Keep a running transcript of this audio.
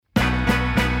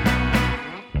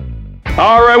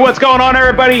All right, what's going on,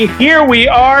 everybody? Here we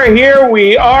are,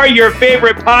 your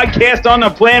favorite podcast on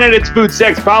the planet. It's Food,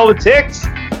 Sex, Politics.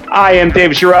 I am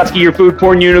David Sharatsky, your food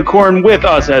porn unicorn. With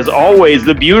us, as always,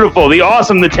 the beautiful, the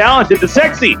awesome, the talented, the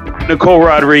sexy Nicole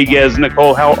Rodriguez.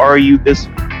 Nicole, how are you this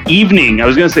evening? I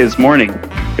was going to say this morning.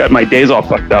 Got my days all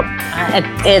fucked up.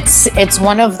 It's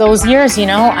one of those years, you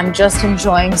know. I'm just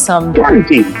enjoying some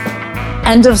quarantine.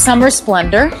 End of summer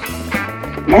splendor.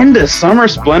 End of summer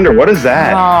splendor. What is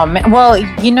that? Well,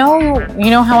 you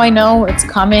know how I know it's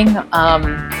coming.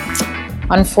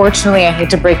 Unfortunately, I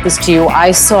hate to break this to you. I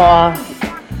saw.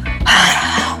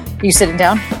 You sitting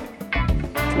down?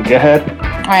 Go ahead. All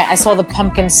right. I saw the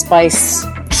pumpkin spice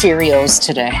Cheerios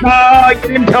today. No, you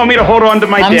didn't tell me to hold on to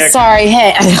my dick. I'm sorry.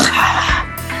 Hey.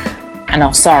 I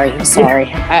know. Sorry.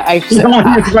 I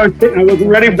wasn't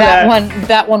ready for that.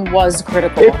 That one was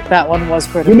critical.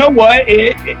 You know what?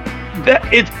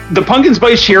 The pumpkin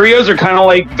spice Cheerios are kind of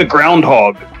like the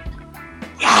groundhog.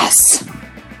 Yes.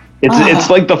 It's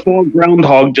like the full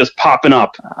groundhog just popping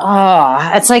up.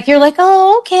 It's like you're like,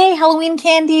 oh, okay, Halloween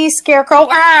candy, scarecrow.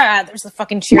 There's the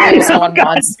fucking Cheerios on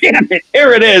once. Damn it!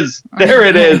 There it is.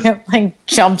 Like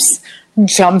jumps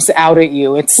out at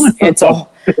you. It's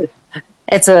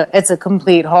a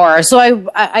complete horror. So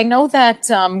I know that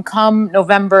come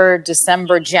November,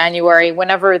 December, January,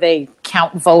 whenever they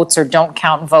count votes or don't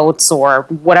count votes or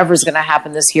whatever's going to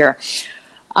happen this year.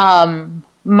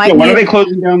 When are they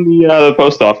closing down the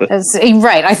post office?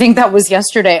 Right. I think that was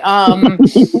yesterday.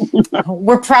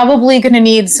 We're probably going to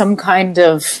need some kind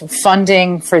of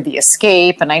funding for the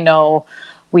escape. And I know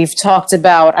we've talked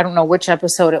about, I don't know which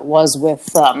episode it was with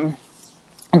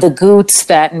the Goots,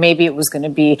 that maybe it was going to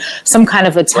be some kind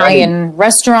of Italian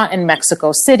restaurant in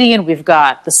Mexico City. And we've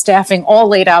got the staffing all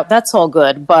laid out. That's all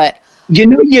good. But you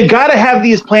know, you got to have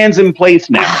these plans in place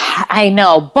now. I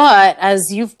know. But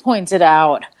as you've pointed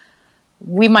out,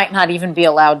 we might not even be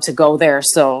allowed to go there,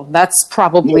 so that's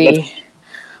probably...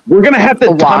 We're going to have to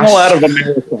tunnel out of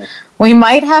America. We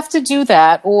might have to do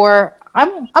that, or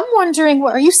I'm wondering,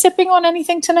 are you sipping on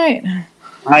anything tonight?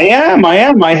 I am.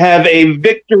 I have a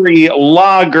Victory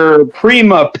Lager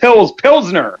Prima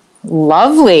Pilsner.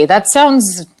 Lovely. That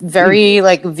sounds very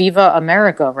like Viva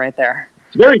America right there.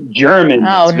 It's very German.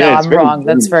 Oh, no, I'm wrong.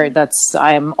 I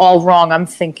am all wrong. I'm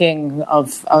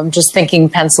just thinking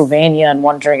Pennsylvania and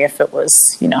wondering if it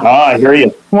was, I hear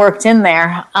you. Worked in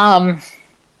there. What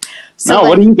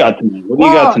do you got tonight? What do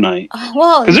you got tonight?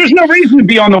 Well, because there's no reason to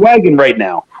be on the wagon right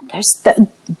now.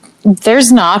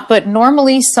 There's not, but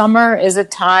normally summer is a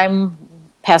time,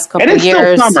 past couple and it's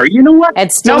years. Still summer. You know what?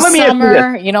 It's still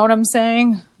summer. You know what I'm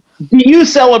saying? Do you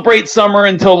celebrate summer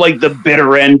until like the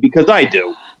bitter end? Because I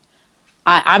do.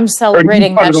 I'm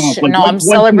celebrating that shit. No, I'm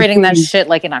celebrating that shit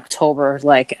like in October.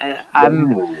 Like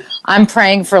I'm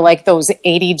praying for like those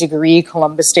 80-degree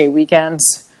Columbus Day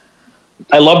weekends.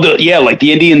 I love like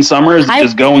the Indian summers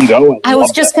just go and go. I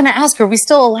was just going to ask, are we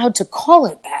still allowed to call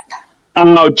it that?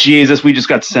 Oh Jesus, we just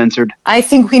got censored. I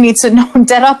think we need to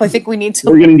dead up. I think we need to.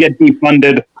 We're going to get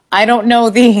defunded. I don't know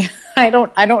the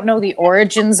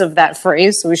origins of that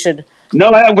phrase. So we should. No,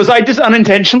 was I just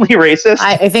unintentionally racist?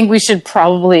 I think we should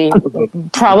probably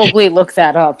look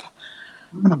that up.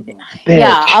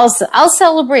 Yeah, I'll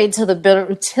celebrate till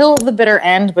the bitter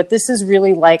end, but this is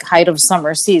really like height of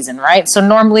summer season, right? So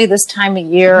normally this time of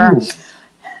year,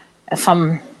 if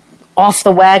I'm off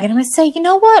the wagon, I would say, you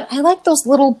know what? I like those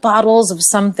little bottles of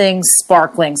something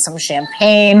sparkling, some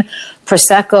champagne,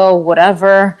 Prosecco,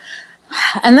 whatever.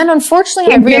 And then,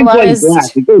 unfortunately, I realized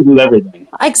it goes with everything.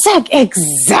 Exactly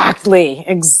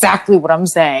what I'm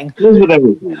saying. It goes with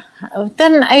everything.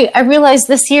 Then I realized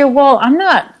this year, well, I'm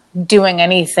not doing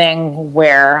anything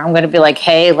where I'm going to be like,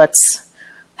 hey, let's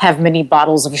have mini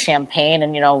bottles of champagne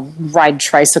and ride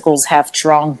tricycles half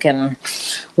drunk and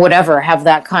whatever, have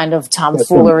that kind of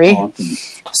tomfoolery. Awesome.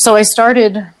 So I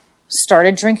started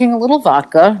drinking a little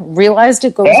vodka. Realized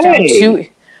it goes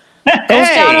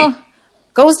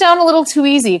down a little too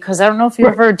easy, because I don't know if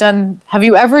have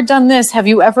you ever done this? Have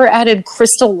you ever added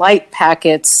Crystal Light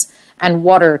packets and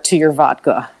water to your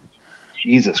vodka?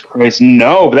 Jesus Christ,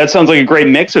 no, but that sounds like a great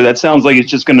mixer. That sounds like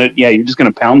it's just you're just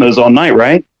gonna pound those all night,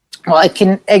 right? Well, I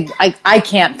can't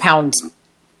pound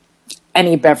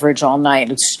any beverage all night.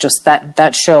 It's just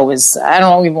that show is, I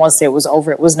don't even want to say it was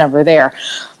over. It was never there.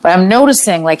 But I'm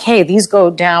noticing like, hey, these go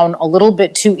down a little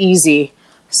bit too easy.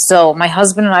 So my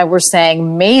husband and I were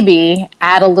saying maybe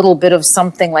add a little bit of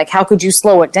something like, how could you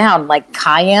slow it down? Like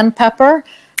cayenne pepper.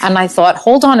 And I thought,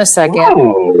 hold on a second.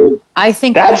 Whoa. I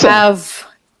think that's a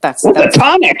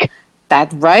tonic.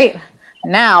 That's right.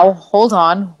 Now, hold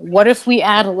on. What if we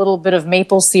add a little bit of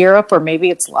maple syrup, or maybe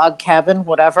it's log cabin,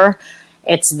 whatever,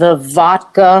 It's the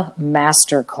Vodka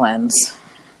Master Cleanse.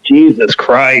 Jesus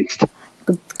Christ.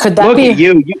 Could that Look be at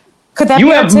you. Could that You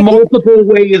be have multiple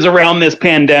ways around this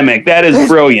pandemic. That is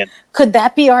brilliant. Could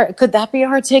that be our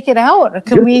ticket out?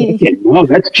 No,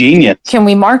 that's genius. Can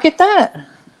we market that?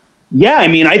 Yeah,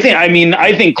 I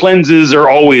think cleanses are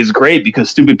always great because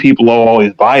stupid people will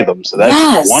always buy them. So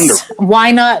that's wonderful.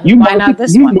 Why not? Why not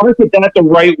this one? You market that the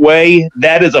right way.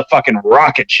 That is a fucking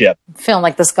rocket ship. Feeling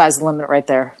like the sky's the limit right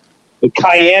there. The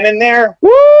cayenne in there.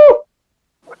 Woo!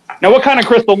 Now, what kind of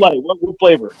Crystal Light? What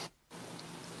flavor?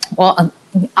 Well,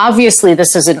 obviously,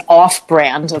 this is an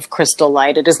off-brand of Crystal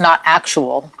Light. It is not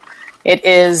actual. It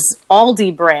is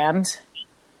Aldi brand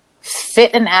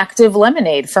Fit and Active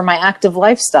Lemonade for my active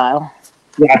lifestyle.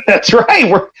 Yeah, that's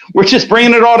right. We're just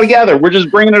bringing it all together. We're just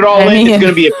bringing it all in. It's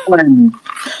going to be a cleanse.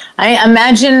 I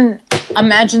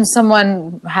imagine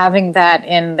someone having that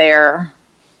in their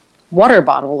water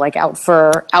bottle, like out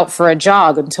for a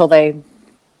jog until they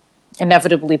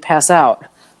inevitably pass out.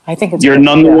 I think it's. You're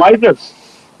none the wiser.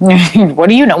 What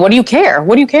do you know? What do you care?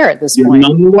 What do you care at this point?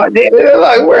 None the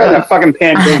wiser. We're in a fucking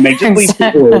pandemic. Just leave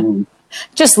people alone.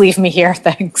 Just leave me here,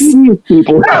 thanks.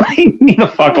 People leave me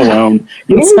the fuck alone.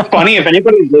 You know what's funny? If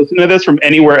anybody's listening to this from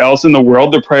anywhere else in the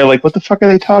world, they're probably like, what the fuck are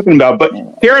they talking about? But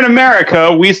here in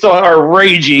America, we still are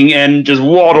raging and just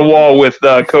wall to wall with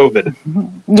COVID.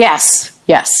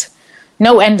 Yes.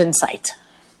 No end in sight.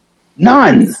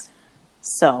 None.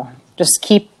 So just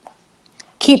keep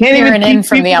peering in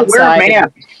from the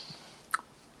outside.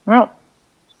 Well,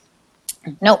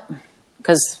 nope,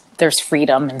 because there's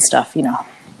freedom and stuff, you know.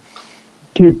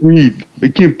 I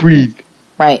can't breathe.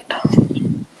 Right.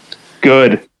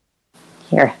 Good.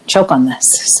 Here, choke on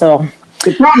this. So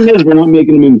the problem is we're not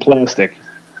making them in plastic.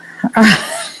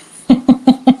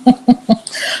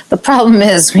 The problem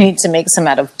is we need to make some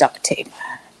out of duct tape.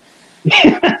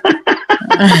 Shut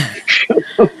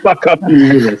the fuck up and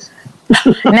hear this.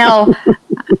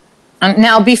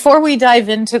 Now, before we dive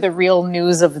into the real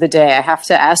news of the day, I have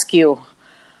to ask you,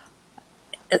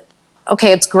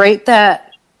 okay, it's great that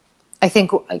I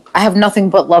think I have nothing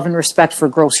but love and respect for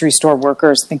grocery store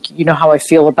workers. I think you know how I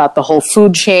feel about the whole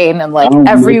food chain and like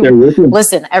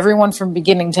everyone from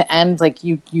beginning to end, like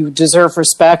you deserve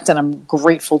respect and I'm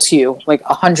grateful to you, like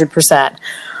 100%.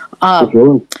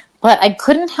 But I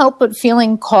couldn't help but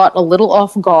feeling caught a little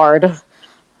off guard. A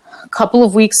couple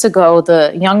of weeks ago,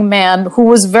 the young man who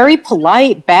was very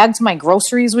polite bagged my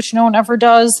groceries, which no one ever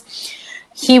does.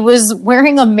 He was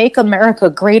wearing a "Make America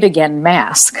Great Again"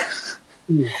 mask.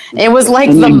 It was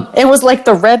like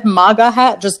the red MAGA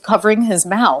hat just covering his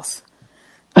mouth.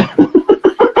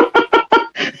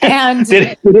 And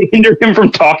did it hinder him from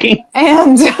talking?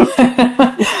 And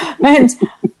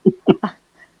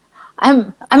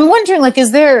I'm wondering, like,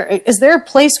 is there a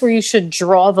place where you should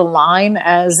draw the line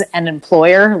as an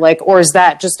employer, like, or is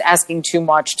that just asking too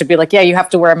much to be like, yeah, you have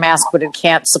to wear a mask, but it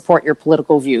can't support your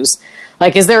political views?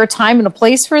 Like, is there a time and a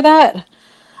place for that?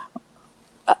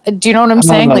 Do you know what I'm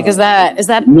saying? Like, is that it's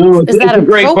a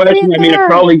great question. I mean, it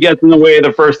probably gets in the way of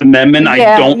the First Amendment.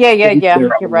 Yeah.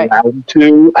 You're right.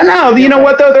 To no, you know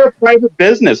what though? They're a private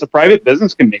business. A private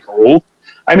business can make a rule.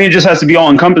 I mean, it just has to be all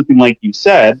encompassing, like you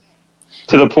said,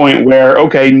 to the point where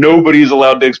nobody's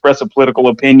allowed to express a political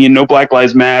opinion. No Black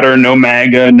Lives Matter. No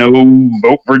MAGA. No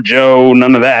vote for Joe.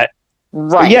 None of that.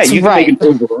 Right. But yeah, you can make an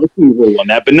overarching rule on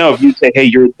that. But no, if you say, "Hey,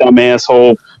 you're a dumb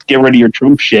asshole. Get rid of your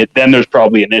Trump shit," then there's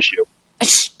probably an issue.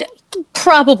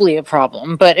 Probably a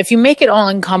problem, but if you make it all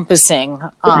encompassing,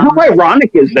 how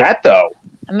ironic is that, though?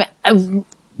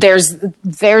 There's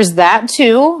that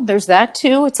too. There's that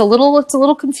too. It's a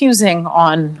little confusing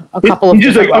on a couple of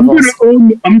different levels.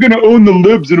 I'm gonna own the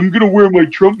libs, and I'm gonna wear my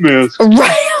Trump mask.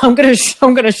 Right. I'm gonna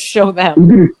show them. I'm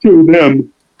gonna show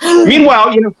them.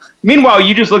 Meanwhile,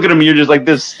 you just look at him, and you're just like,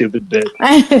 this stupid bitch.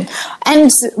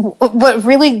 And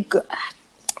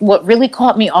what really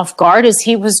caught me off guard is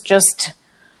he was just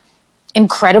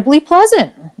incredibly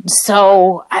pleasant.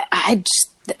 So I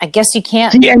guess you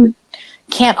can't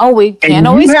always judge. You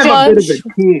have a bit of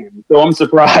a team, so I'm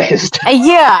surprised.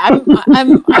 Yeah,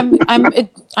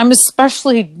 I'm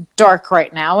especially dark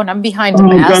right now, and I'm behind a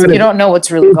mask. You don't know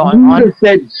what's really going on. If you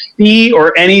said C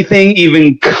or anything,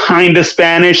 even kind of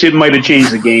Spanish, it might have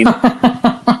changed the game.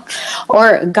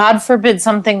 Or God forbid,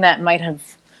 something that might have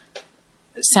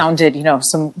sounded,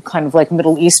 some kind of like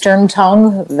Middle Eastern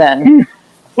tongue, then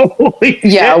holy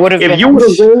yeah, shit. It would have been.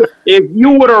 If you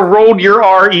would have rolled your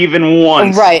R even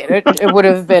once, right? It would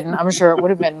have been. I'm sure it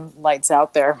would have been lights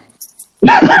out there.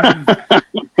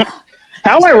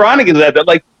 How ironic is that? That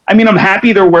I mean, I'm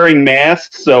happy they're wearing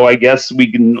masks, so I guess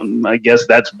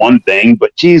that's one thing.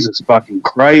 But Jesus fucking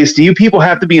Christ, do you people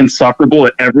have to be insufferable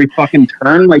at every fucking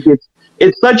turn? Like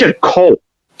it's such a cult.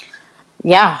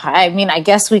 Yeah, I mean, I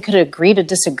guess we could agree to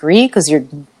disagree because you're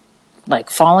like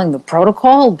following the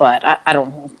protocol, but I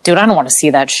don't want to see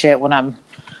that shit when I'm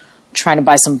trying to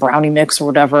buy some brownie mix or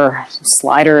whatever,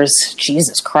 sliders.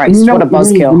 Jesus Christ, what a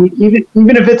buzzkill.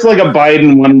 Even if it's like a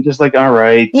Biden one, I'm just like, all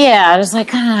right. Yeah, just like,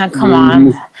 come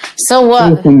on. So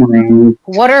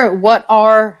what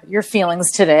are your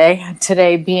feelings today?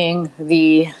 Today being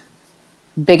the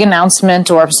big announcement,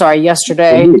 or I'm sorry,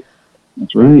 yesterday.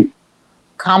 That's right.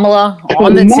 Kamala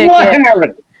on the ticket.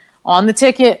 Harris. On the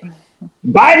ticket.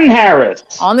 Biden Harris.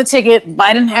 On the ticket,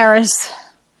 Biden Harris.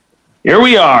 Here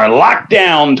we are,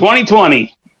 lockdown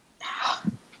 2020.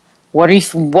 What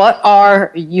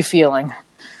are you feeling?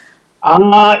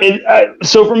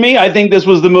 So for me, I think this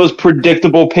was the most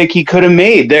predictable pick he could have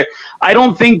made. I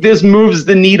don't think this moves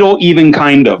the needle even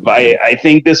kind of. I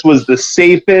think this was the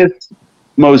safest,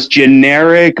 most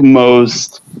generic,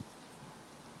 most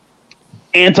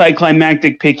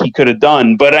anticlimactic pick he could have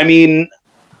done. But I mean,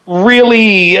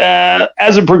 really,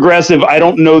 as a progressive, I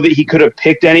don't know that he could have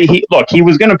picked any. He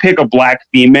was going to pick a black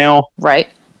female, right?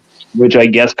 Which I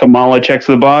guess Kamala checks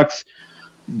the box.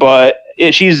 But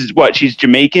she's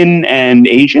Jamaican and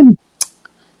Asian.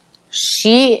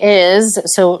 She is.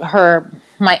 So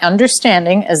my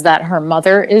understanding is that her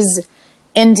mother is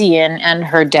Indian and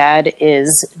her dad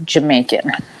is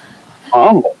Jamaican.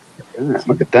 Oh,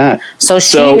 look at that. So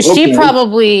she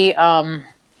probably.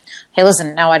 Hey,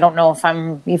 listen, now I don't know if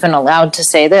I'm even allowed to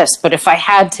say this, but if I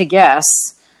had to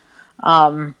guess,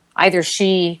 either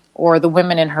she or the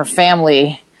women in her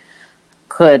family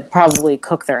could probably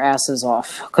cook their asses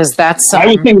off. Because that's... I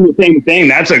was thinking the same thing.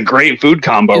 That's a great food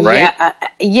combo, right?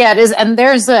 Yeah, it is. And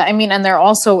and there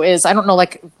also is, I don't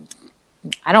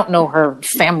know her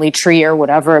family tree or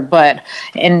whatever, but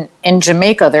in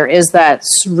Jamaica, there is that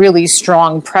really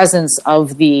strong presence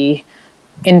of the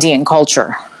Indian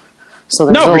culture. So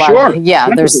there's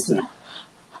there's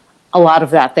a lot of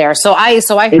that there. So I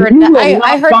heard that.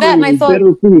 I heard that, and I thought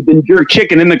better food than jerk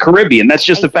chicken in the Caribbean. That's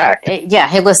just a fact. Yeah.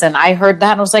 Hey, listen, I heard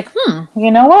that, and I was like,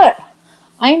 you know what?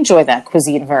 I enjoy that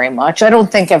cuisine very much. I don't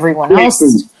think everyone else.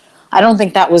 I don't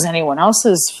think that was anyone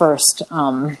else's first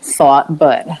thought,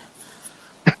 but.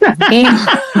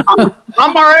 I'm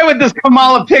all right with this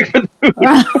Kamala pick for the food.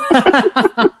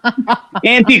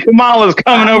 Auntie Kamala's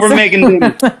coming over making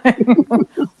dinner.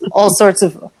 all sorts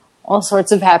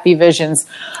of happy visions.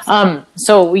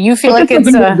 So you feel like it's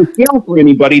a scale for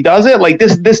anybody, does it? Like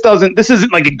this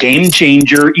isn't like a game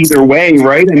changer either way,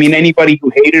 right? I mean, anybody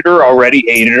who hated her already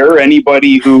hated her.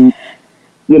 Anybody who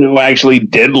actually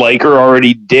did like her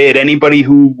already did. Anybody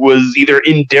who was either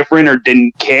indifferent or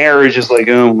didn't care is just like,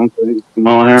 oh, okay,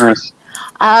 Kamala Harris.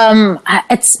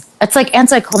 It's like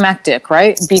anticlimactic,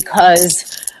 right?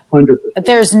 Because 100%.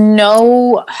 there's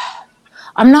no.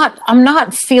 I'm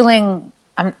not feeling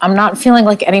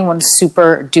like anyone's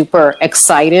super duper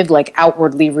excited, like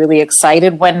outwardly really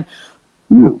excited. When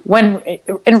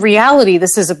in reality,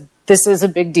 this is a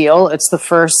big deal. It's the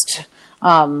first.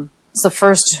 It's the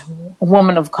first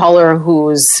woman of color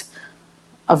who's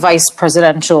a vice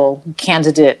presidential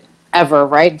candidate ever,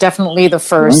 right? Definitely the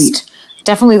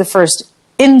first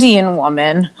Indian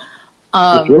woman.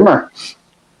 Sure.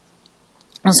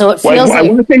 So it feels I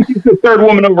want to think she's the third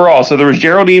woman overall. So there was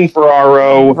Geraldine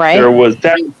Ferraro, right? There was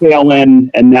Sarah Palin,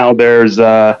 and now there's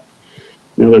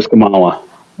Kamala.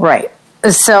 Right.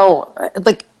 So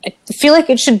I feel like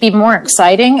it should be more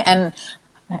exciting, and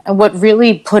what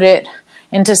really put it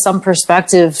into some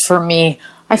perspective for me,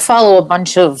 I follow a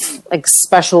bunch of like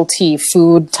specialty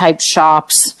food type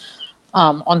shops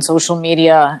on social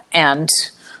media, and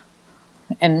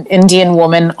an Indian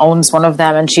woman owns one of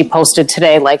them, and she posted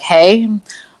today like, hey,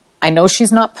 I know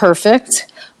she's not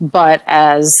perfect, but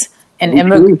as an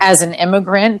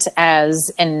immigrant,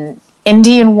 as an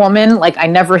Indian woman, like I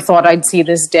never thought I'd see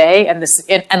this day,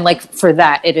 and like for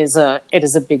that it is a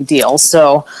big deal.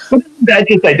 So that's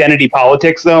just identity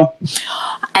politics, though,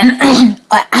 and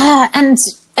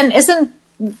isn't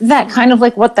that kind of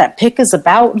like what that pick is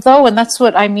about, though? And that's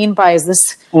what I mean by, is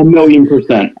this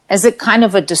 1,000,000%? Is it kind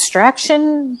of a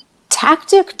distraction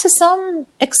tactic to some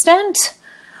extent,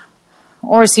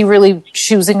 or is he really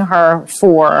choosing her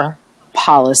for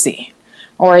policy?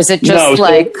 Or is it just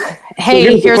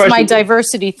hey, here's my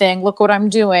diversity thing. Look what I'm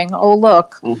doing. Oh,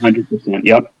 look. 100%.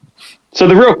 Yep. So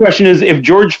the real question is, if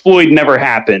George Floyd never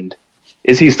happened,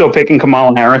 is he still picking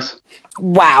Kamala Harris?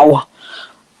 Wow.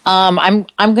 I'm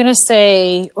going to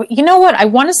say, you know what? I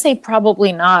want to say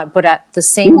probably not, but at the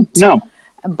same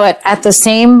But at the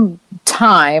same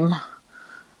time,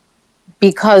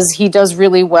 because he does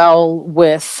really well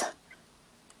with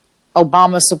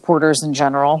Obama supporters in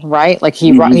general, right? Like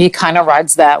he kind of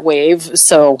rides that wave.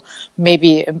 So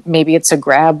maybe it's a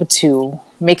grab to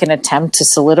make an attempt to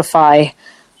solidify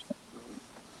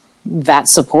that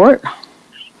support.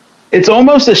 It's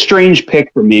almost a strange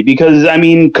pick for me because, I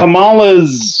mean,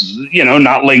 Kamala's,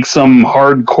 not like some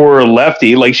hardcore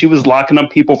lefty. Like, she was locking up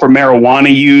people for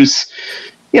marijuana use.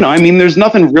 There's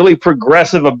nothing really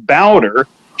progressive about her.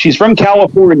 She's from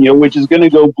California, which is going to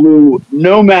go blue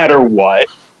no matter what.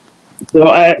 So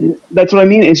that's what I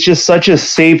mean. It's just such a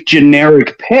safe,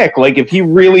 generic pick. Like, if he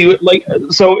really,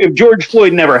 if George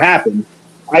Floyd never happened,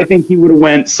 I think he would have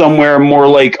went somewhere more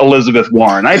like Elizabeth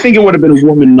Warren. I think it would have been a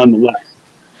woman nonetheless.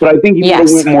 But I think he would have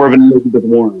went more of an Elizabeth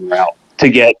Warren route to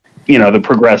get, the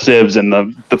progressives and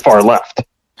the far left.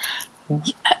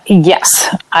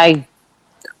 Yes, I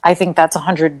think that's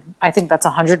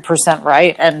 100%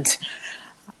 right. And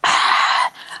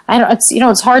I don't.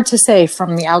 It's hard to say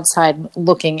from the outside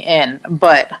looking in,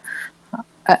 but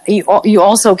you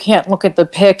also can't look at the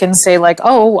pick and say like,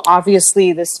 oh,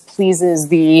 obviously this pleases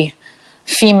the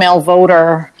female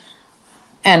voter.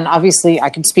 And obviously, I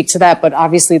can speak to that, but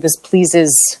obviously, this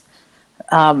pleases,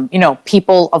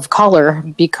 people of color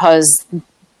because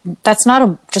that's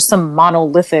not just a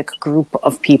monolithic group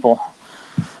of people.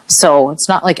 So it's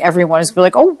not like everyone is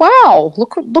like, oh wow,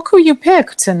 look who you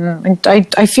picked, and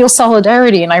I feel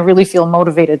solidarity, and I really feel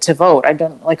motivated to vote. I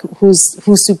don't like who's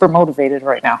super motivated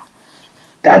right now.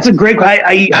 That's a great.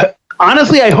 I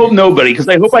honestly, I hope nobody, because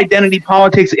I hope identity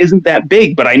politics isn't that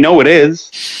big, but I know it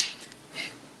is.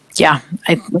 Yeah,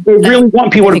 I really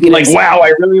want people to be like, wow,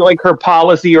 I really like her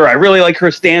policy, or I really like her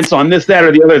stance on this, that,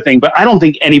 or the other thing. But I don't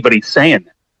think anybody's saying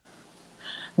that.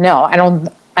 No, I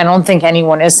don't think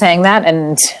anyone is saying that,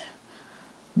 and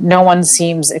no one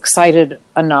seems excited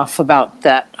enough about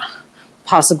that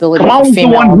possibility of a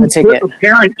female on the ticket. Put her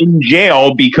parent in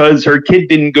jail because her kid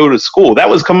didn't go to school. That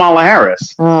was Kamala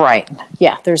Harris. Right.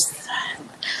 Yeah, there's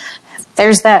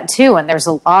that too, and there's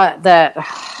a lot that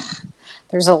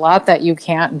you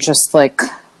can't just like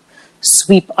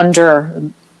sweep under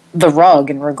the rug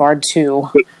in regard to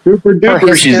super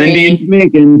duper. She's Indian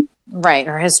Jamaican. Right,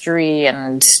 her history,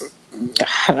 and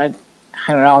I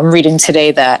don't know. I'm reading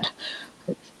today that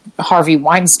Harvey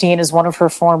Weinstein is one of her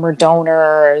former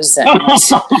donors. And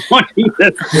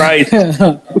that's right.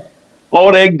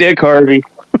 Old egg dick Harvey.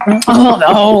 Oh,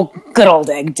 no. Good old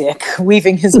egg dick.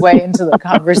 Weaving his way into the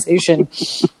conversation.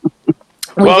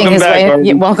 Welcome back,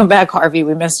 Harvey. Welcome back, Harvey.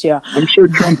 We missed you. I'm sure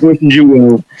Trump wishes you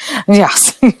well.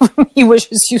 Yes. He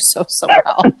wishes you so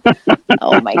well.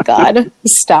 Oh, my God.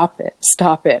 Stop it.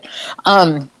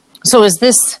 So is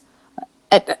this...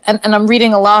 And I'm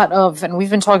reading a lot of, and we've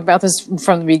been talking about this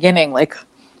from the beginning, like,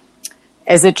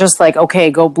 is it just like,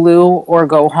 okay, go blue or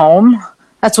go home?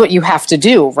 That's what you have to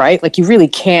do, right? Like, you really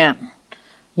can't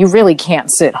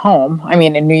sit home. I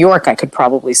mean, in New York, I could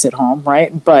probably sit home,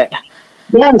 right? But...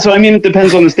 Yeah, so, I mean, it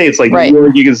depends on the states. Like, right. New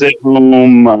York, you can sit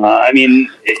home. I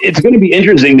mean, it's going to be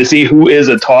interesting to see who is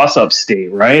a toss-up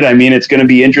state, right? I mean, it's going to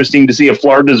be interesting to see if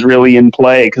Florida's really in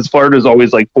play, because Florida's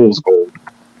always, like, fool's gold.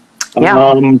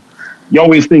 Yeah. You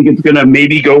always think it's going to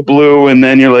maybe go blue, and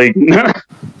then you're like,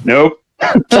 nope.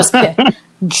 Just kidding.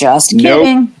 Just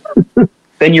kidding. Nope.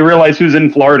 Then you realize who's in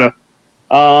Florida.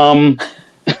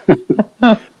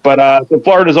 But so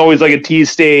Florida's always like a tease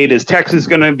state. Is Texas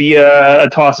going to be a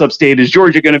toss-up state? Is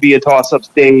Georgia going to be a toss-up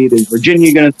state? Is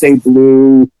Virginia going to stay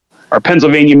blue? Are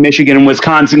Pennsylvania, Michigan, and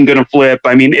Wisconsin going to flip?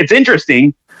 I mean, it's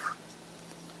interesting.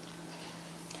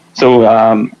 So,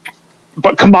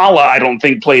 but Kamala, I don't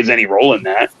think plays any role in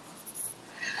that.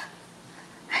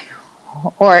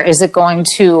 Or is it going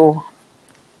to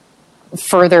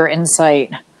further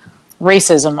incite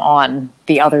racism on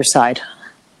the other side?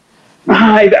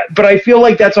 But I feel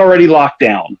like that's already locked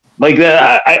down. Like,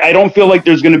 I don't feel like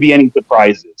there's going to be any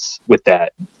surprises with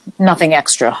that. Nothing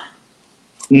extra.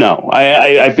 No,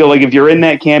 I feel like if you're in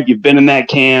that camp, you've been in that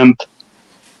camp.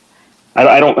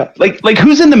 I don't like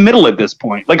who's in the middle at this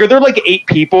point? Like, are there like 8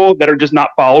 people that are just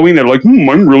not following? They're like,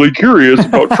 I'm really curious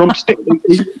about Trump's state. Are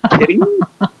you kidding me?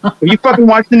 Have you fucking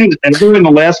watched the news ever in the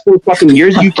last 4 fucking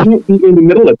years? You can't be in the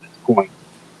middle at this point.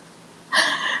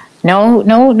 No,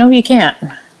 you can't.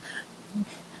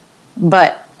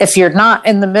 But if you're not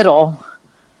in the middle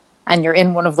and you're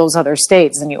in one of those other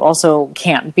states, then you also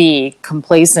can't be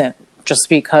complacent just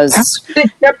because. That's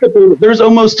acceptable. There's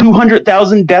almost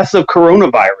 200,000 deaths of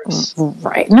coronavirus.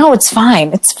 Right. No, it's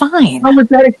fine. It's fine. How is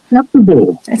that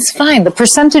acceptable? It's fine. The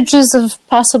percentages of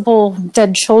possible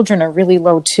dead children are really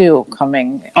low too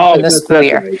coming in this school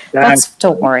year. Right.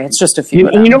 Don't worry. It's just a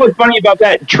few. You know what's funny about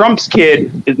that? Trump's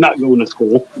kid is not going to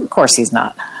school. Of course he's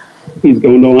not. He's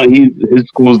going to his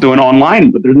school's doing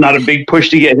online, but there's not a big push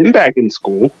to get him back in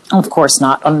school. Of course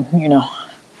not.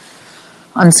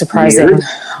 Unsurprising.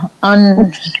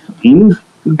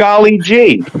 Golly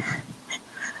gee.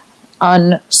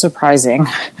 Unsurprising.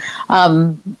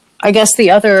 I guess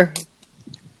the other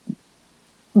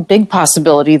big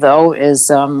possibility, though, is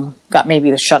got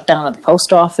maybe the shutdown of the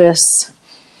post office.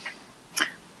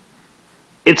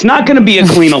 It's not going to be a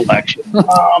clean election.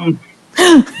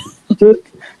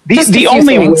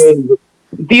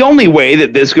 The only way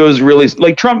that this goes really,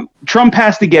 like, Trump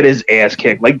has to get his ass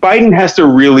kicked. Like, Biden has to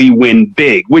really win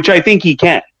big, which I think he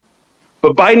can.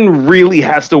 But Biden really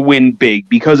has to win big,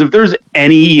 because if there's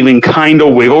any even kind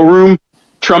of wiggle room,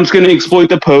 Trump's going to exploit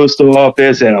the post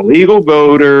office and illegal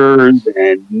voters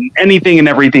and anything and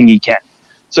everything he can.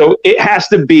 So it has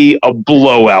to be a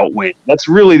blowout win. That's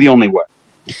really the only way.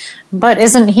 But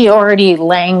isn't he already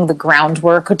laying the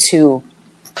groundwork to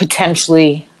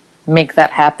potentially make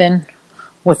that happen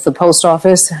with the post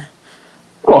office and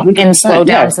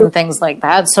slowdowns and things like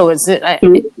that? So is it?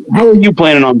 How are you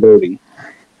planning on voting?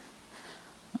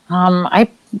 I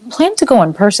plan to go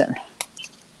in person.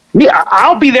 Yeah,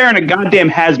 I'll be there in a goddamn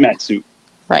hazmat suit.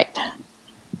 Right.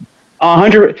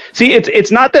 100. See,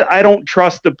 it's not that I don't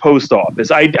trust the post office.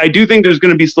 I do think there's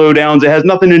going to be slowdowns. It has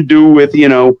nothing to do with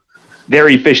their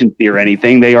efficiency or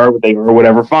anything. They are what they are,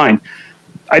 whatever. Fine.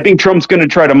 I think Trump's going to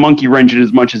try to monkey wrench it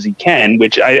as much as he can,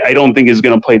 which I don't think is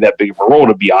going to play that big of a role,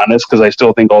 to be honest, because I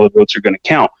still think all the votes are going to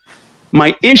count.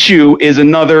 My issue is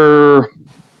another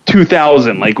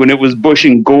 2000, like when it was Bush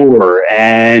and Gore,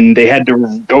 and they had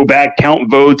to go back, count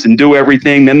votes, and do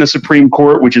everything. Then the Supreme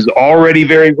Court, which is already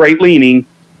very right-leaning,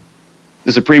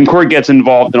 the Supreme Court gets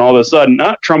involved, and all of a sudden,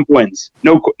 Trump wins.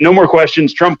 No more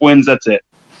questions. Trump wins. That's it.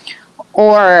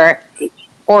 Or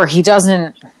he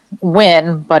doesn't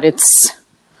win, but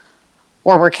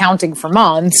or we're counting for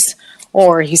months,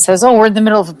 or he says, we're in the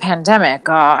middle of a pandemic,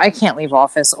 I can't leave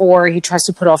office, or he tries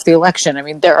to put off the election. I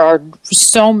mean, there are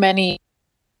so many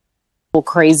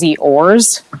crazy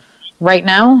ors right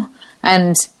now.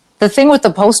 And the thing with the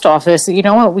post office, you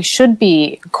know what, we should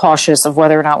be cautious of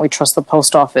whether or not we trust the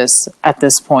post office at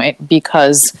this point,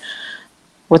 because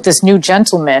with this new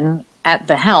gentleman at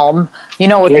the helm, you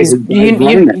know what you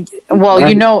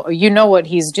know what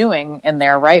he's doing in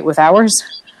there, right? With hours.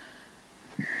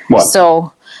 What?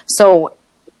 So. Wait,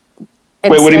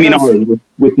 what do you mean hours?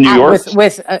 With New York?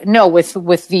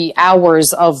 With the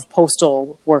hours of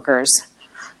postal workers.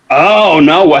 Oh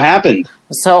no! What happened?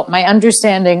 So my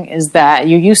understanding is that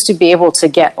you used to be able to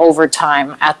get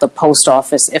overtime at the post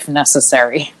office if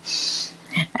necessary,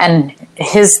 and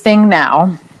his thing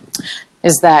now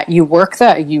is that you work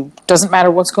doesn't matter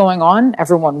what's going on.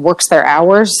 Everyone works their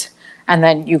hours, and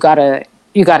then you gotta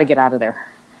get out of there.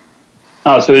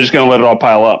 Oh, so they're just going to let it all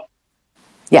pile up?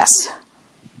 Yes.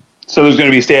 So there's going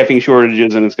to be staffing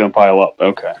shortages, and it's going to pile up.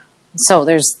 Okay. So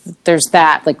there's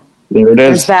that, like, there it is.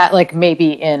 There's that, like,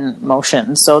 maybe in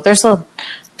motion. So there's a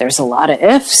lot of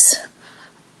ifs.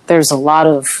 There's a lot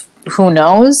of who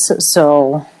knows.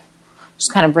 So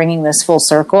just kind of bringing this full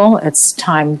circle, it's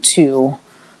time to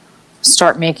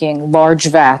start making large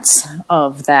vats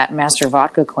of that Master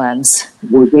Vodka cleanse.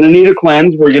 We're going to need a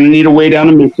cleanse. We're going to need a way down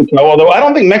to Mexico. Although I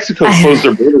don't think Mexico's closed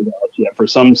their borders out yet for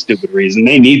some stupid reason.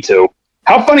 They need to.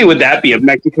 How funny would that be if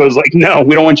Mexico's like, no,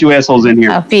 we don't want you assholes in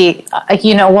here?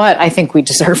 You know what? I think we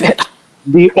deserve it.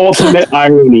 The ultimate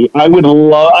irony. I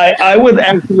would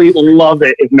actually love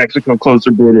it if Mexico closed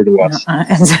their border to us.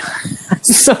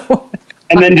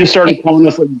 And then just started calling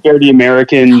us like dirty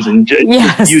Americans and just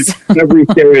use every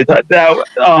stereotype.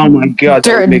 Oh my God.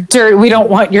 We don't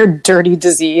want your dirty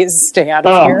disease. Stay out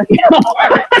of here.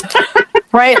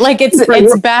 Right? Like it's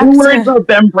back to... worried about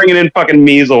them bringing in fucking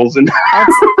measles. And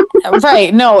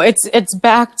right. No, it's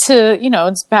back to,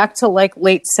 it's back to like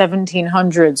late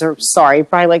 1700s or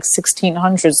probably like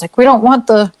 1600s. Like we don't want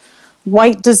the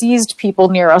white diseased people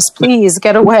near us. Please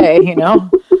get away,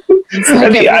 It's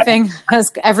like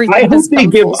everything I hope they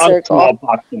give up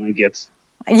smallpox blankets.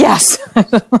 Yes.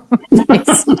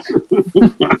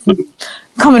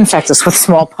 Come infect us with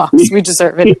smallpox. We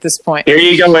deserve it at this point. There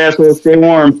you go, asshole. Stay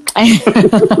warm.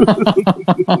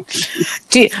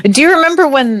 Do you remember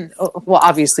when... Well,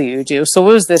 obviously you do. So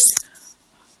what was this?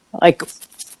 Like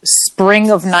spring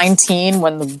of 19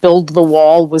 when the Build the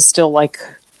Wall was still like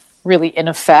really in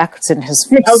effect, and his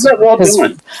how's that wall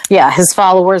doing? Yeah, his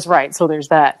followers, right? So there's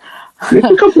that. Did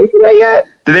they come pay for that yet?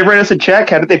 Did they write us a check?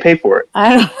 How did they pay for it?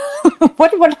 I don't.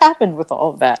 What happened with all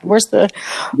of that? Where's the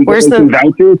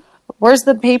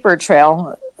paper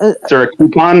trail? Is there a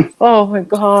coupon? Oh my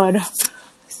god!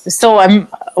 So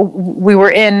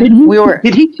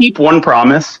Did he keep one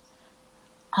promise?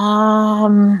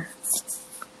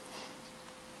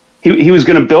 He was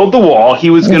going to build the wall.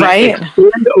 He was going to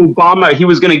extend Obama. He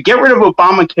was going to get rid of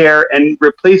Obamacare and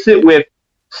replace it with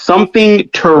something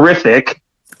terrific.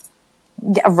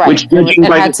 Yeah, right. Which, judging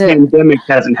by the pandemic,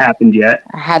 hasn't happened yet.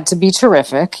 Had to be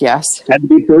terrific, yes. Had to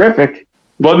be terrific.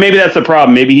 Well, maybe that's the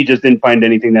problem. Maybe he just didn't find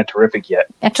anything that terrific yet.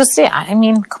 I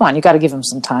mean, come on, you got to give him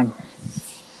some time.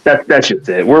 That's just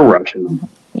it. We're rushing them.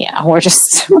 Yeah, we're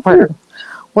just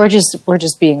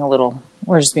being a little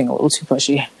too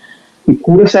pushy. He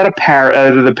pulled us out of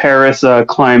the Paris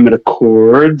Climate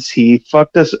Accords. He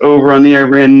fucked us over on the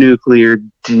Iran nuclear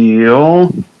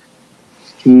deal.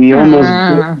 He almost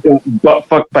got butt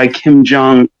fucked by Kim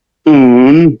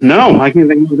Jong-un. No, I can't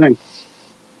think of anything.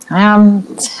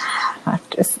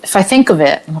 If I think of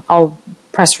it, I'll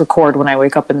press record when I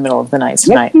wake up in the middle of the night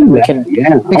tonight. We can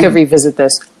revisit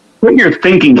this. Put your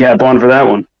thinking cap on for that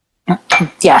one.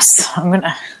 Yes, I'm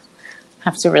gonna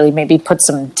have to really maybe put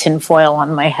some tinfoil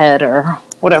on my head or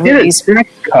whatever. Did a tax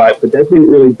cut, but that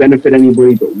didn't really benefit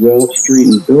anybody but Wall Street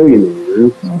and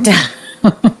billionaires.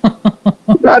 That's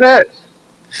about it.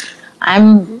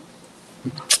 I'm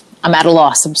at a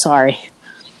loss. I'm sorry.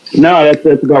 No,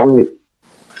 that's about right.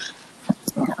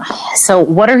 So,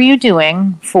 what are you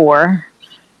doing for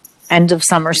End of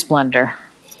Summer Splendor?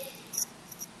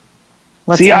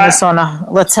 Let's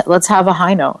have a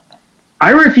high note.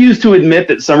 I refuse to admit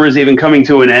that summer is even coming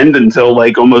to an end until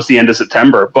like almost the end of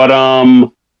September. But I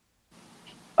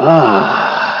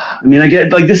mean, I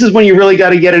get like this is when you really got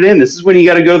to get it in. This is when you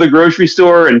got to go to the grocery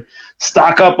store and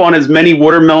stock up on as many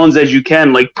watermelons as you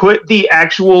can. Like put the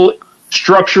actual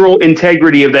structural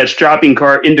integrity of that shopping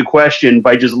cart into question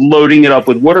by just loading it up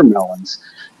with watermelons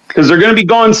because they're going to be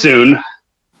gone soon,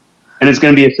 and it's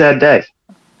going to be a sad day.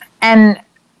 And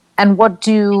what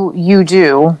do you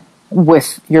do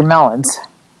with your melons?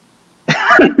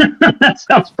 That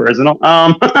sounds personal.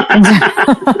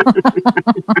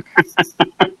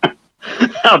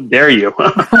 How dare you?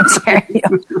 How dare you?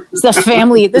 This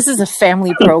is a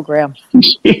family program.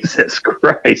 Jesus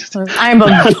Christ.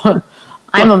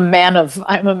 I'm a man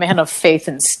of faith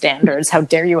and standards. How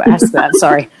dare you ask that?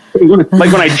 Sorry. Like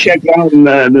when I checked out and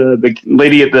the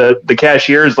lady at the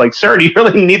cashier is like, "Sir, do you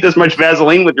really need this much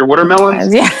Vaseline with your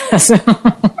watermelons?" Yes.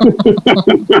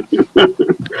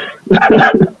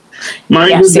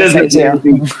 Yes, I do.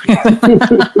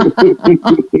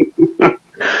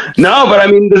 No, but I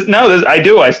mean, I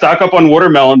do. I stock up on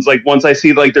watermelons like once I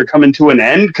see like they're coming to an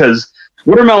end because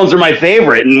watermelons are my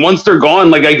favorite. And once they're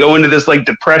gone, like I go into this like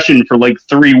depression for like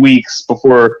 3 weeks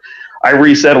before I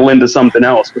resettle into something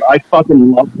else. But I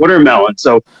fucking love watermelons.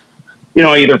 So, you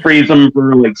know, I either freeze them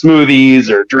for like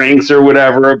smoothies or drinks or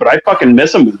whatever, but I fucking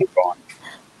miss them when they're gone.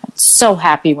 So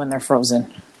happy when they're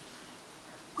frozen.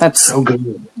 That's so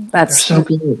good. That's so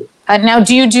good. Now,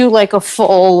 do you do like a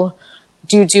full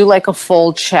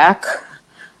check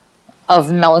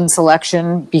of melon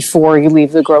selection before you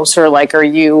leave the grocer? Like, are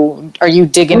you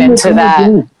digging into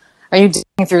that? Are you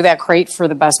digging through that crate for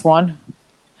the best one?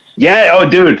 Yeah. Oh,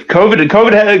 dude,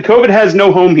 COVID has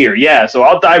no home here. Yeah. So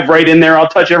I'll dive right in there. I'll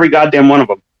touch every goddamn one of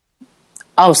them.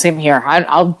 Oh, same here.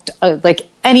 I'll like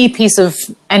any piece of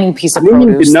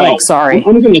produce. Like, sorry.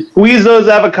 I'm going to squeeze those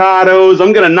avocados.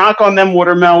 I'm going to knock on them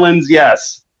watermelons.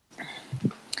 Yes.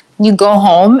 You go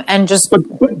home and just but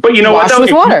you know wash what,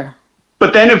 with water.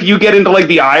 But then if you get into like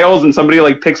the aisles and somebody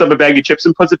like picks up a bag of chips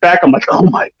and puts it back, I'm like, oh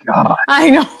my God. I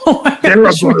know. They're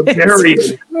a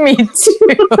barbarian. Me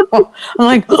too. I'm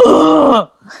like,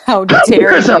 oh, how dare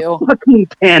There's you? A fucking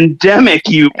pandemic,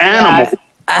 you animal. Yeah,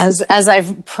 as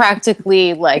I've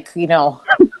practically like, you know,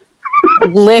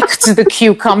 licked the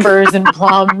cucumbers and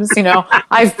plums, you know,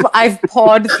 I've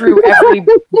pawed through every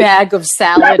bag of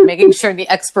salad, making sure the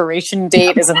expiration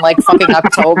date is in like fucking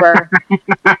October.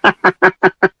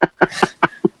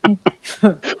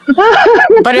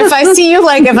 But if I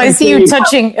see you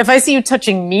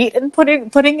touching meat and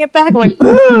putting it back, I'm like,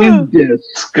 you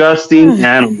disgusting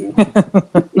animal.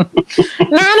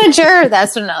 Manager.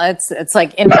 That's when it's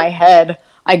like in my head.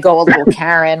 I go a little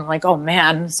Karen, like, oh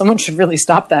man, someone should really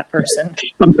stop that person.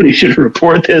 Somebody should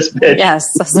report this bitch. Yes,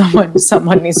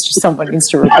 someone needs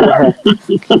to report her.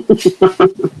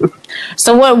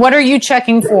 So what are you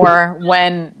checking for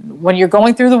when you're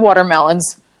going through the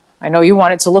watermelons? I know you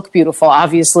want it to look beautiful,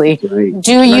 obviously. Right.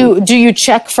 Do you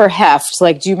check for heft?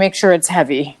 Like, do you make sure it's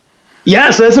heavy?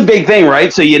 Yeah, so that's a big thing,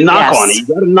 right? So you knock on it. You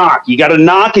got to knock. You got to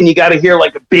knock, and you got to hear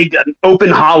like a big open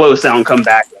hollow sound come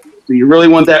back. So you really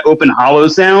want that open hollow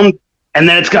sound, and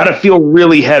then it's got to feel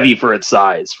really heavy for its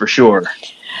size, for sure.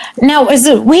 Now, is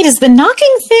the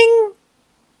knocking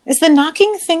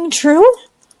thing true?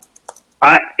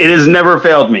 It has never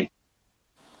failed me.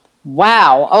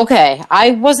 Wow. Okay,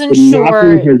 I wasn't The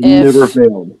sure knocking has never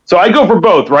failed. So I go for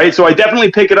both, right? So I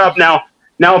definitely pick it up now.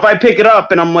 Now, if I pick it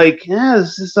up and I'm like,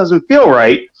 this doesn't feel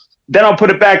right, then I'll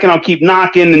put it back and I'll keep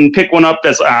knocking and pick one up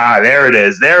that's, there it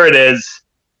is. There it is.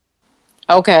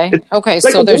 Okay. Okay. It's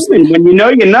like So there's when you know,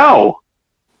 you know.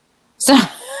 So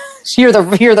you're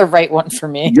the right one for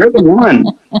me. You're the one.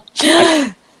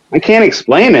 I can't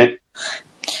explain it.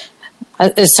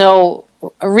 So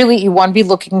really, you want to be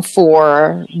looking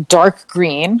for dark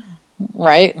green,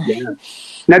 right? Yeah.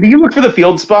 Now, do you look for the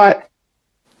field spot?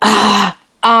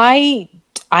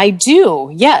 I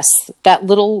do. Yes, that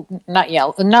little, not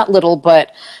little,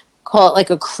 but call it like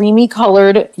a creamy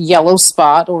colored yellow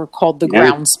spot, or called the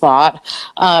ground spot,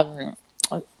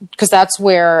 because that's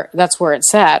where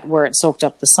it's at, where it soaked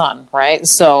up the sun, right?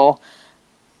 So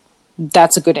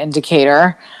that's a good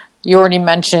indicator. You already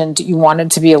mentioned you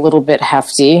wanted to be a little bit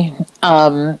hefty,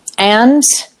 and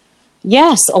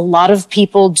yes, a lot of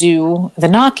people do the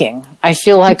knocking. I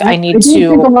feel like I think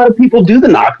a lot of people do the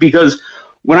knock, because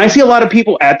when I see a lot of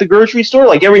people at the grocery store,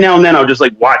 like every now and then I'll just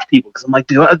like watch people, because I'm like,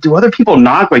 do other people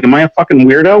knock? Like, am I a fucking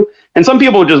weirdo? And some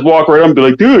people just walk right up and be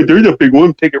like, dude, there's a big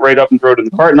one, pick it right up and throw it in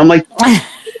the cart. And I'm like, what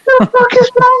the fuck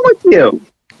is wrong with you?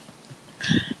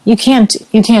 You can't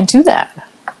do that.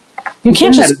 You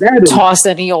can't just toss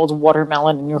any old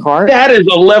watermelon in your cart. That is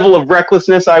a level of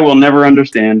recklessness I will never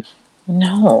understand.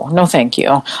 No, thank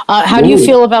you. How do you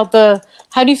feel about the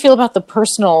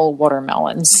personal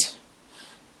watermelons?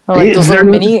 Like those little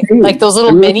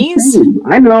minis?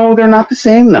 I know they're not the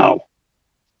same though.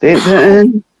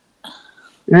 Given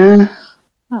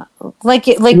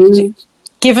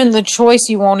the choice,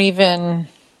 you won't even.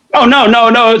 Oh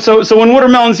no! So when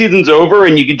watermelon season's over,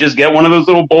 and you could just get one of those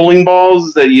little bowling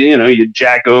balls that you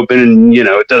jack open, and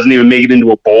it doesn't even make it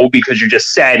into a bowl because you're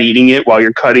just sad eating it while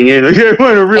you're cutting it. Like, I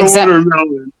want a real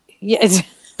watermelon. Yeah.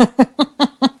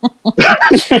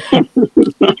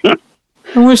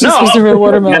 I wish this was a real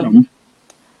watermelon.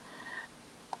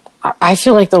 I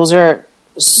feel like those are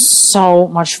so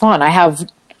much fun. I have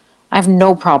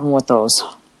no problem with those.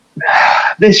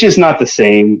 It's just not the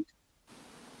same.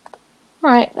 All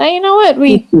right. You know what?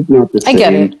 I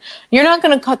get it. You're not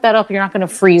going to cut that up. You're not going to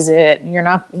freeze it. You're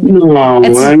not. No.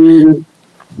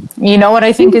 You know what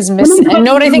I think is missing? You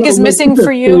know what I think is missing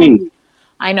for you?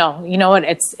 I know. You know what?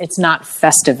 It's not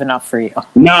festive enough for you.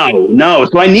 No.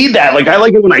 So I need that. Like, I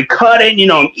like it when I cut it,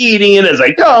 I'm eating it as I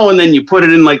go, and then you put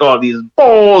it in like all these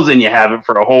bowls and you have it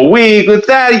for a whole week. With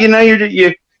that, you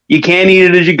can't eat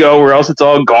it as you go, or else it's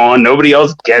all gone. Nobody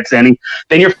else gets any.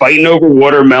 Then you're fighting over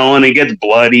watermelon. It gets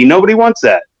bloody. Nobody wants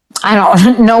that. I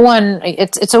don't. No one.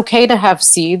 It's okay to have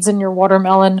seeds in your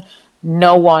watermelon.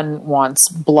 No one wants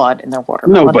blood in their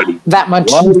watermelon. Nobody. That much.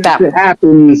 That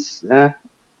happens.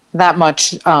 That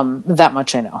much. That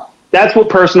much I know. That's what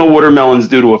personal watermelons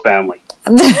do to a family.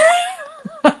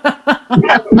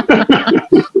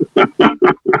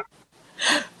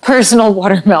 Personal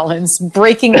watermelons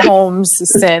breaking homes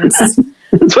since.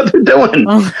 That's what they're doing.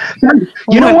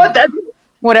 You know what?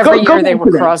 Whatever year they were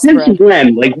crossbred. Since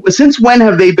when? Since when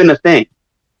have they been a thing?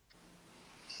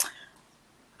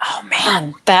 Oh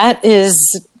man, that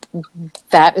is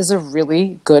a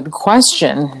really good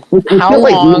question. How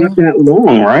long? Not that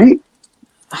long, right?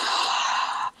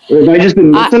 Or have I just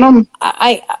been missing them?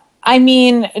 I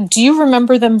mean, do you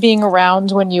remember them being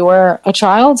around when you were a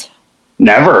child?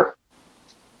 Never.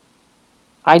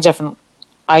 I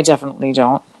definitely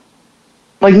don't.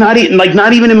 Like not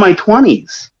even in my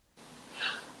 20s.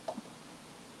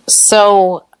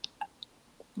 So,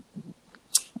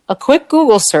 a quick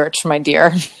Google search, my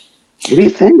dear. What do you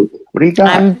think? What do you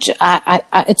got?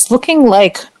 It's looking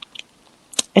like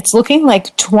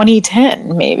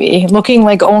 2010, maybe. Looking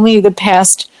like only the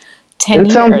past 10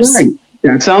 years. Sounds right.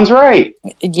 That sounds right.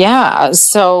 Yeah.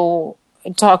 So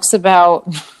it talks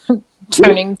about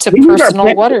turning to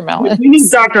personal watermelons. We need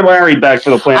Dr. Larry back for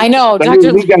the planet. I know, we got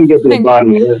to get to the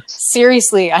bottom of this.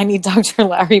 Seriously, I need Dr.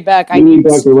 Larry back. We need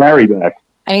Dr. Larry back.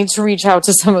 I need to reach out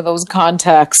to some of those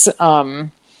contacts.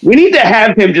 We need to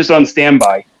have him just on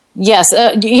standby. Yes,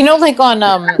 like on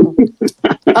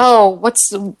what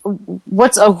is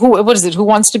it? Who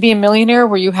Wants to Be a Millionaire?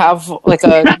 Where you have like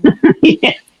a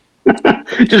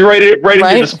just write it at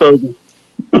your disposal.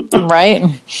 Right.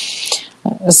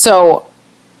 So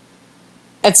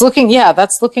it's looking,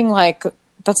 that's looking like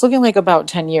about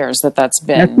 10 years that's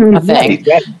been a thing.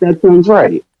 Right. That sounds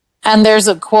right. And there's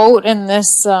a quote in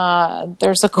this article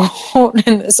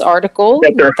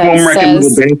that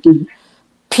says,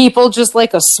 people just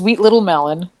like a sweet little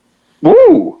melon.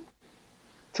 Woo!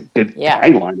 It's a good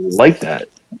tagline. I like that.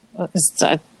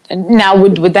 Now,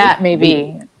 would that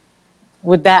maybe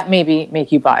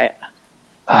make you buy it?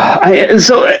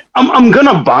 I'm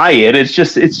gonna buy it. It's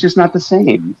just not the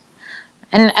same.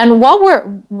 And while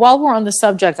we're on the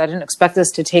subject, I didn't expect this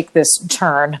to take this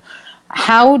turn.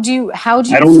 How do you I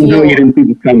don't know. You didn't see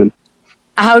this coming.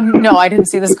 No, I didn't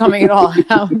see this coming at all.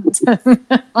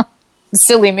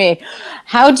 Silly me.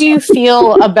 How do you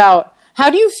feel about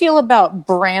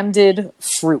branded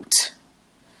fruit?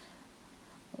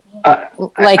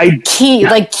 Like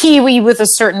kiwi with a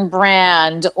certain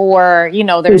brand, or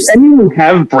there's. Does anyone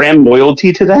have brand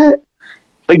loyalty to that?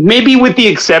 Like, maybe with the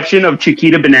exception of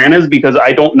Chiquita bananas, because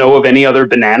I don't know of any other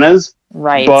bananas.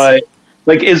 Right. But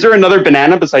like, is there another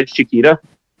banana besides Chiquita?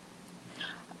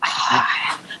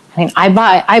 I mean, I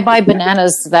buy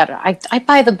bananas I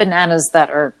buy the bananas that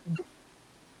are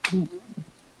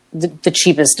the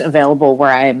cheapest available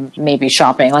where I may be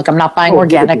shopping. Like, I'm not buying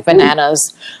organic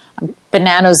bananas.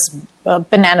 Bananas a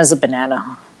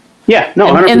banana. Yeah, no,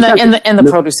 100%. In the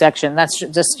produce section. That's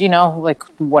just like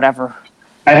whatever.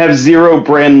 I have zero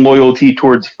brand loyalty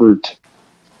towards fruit.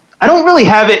 I don't really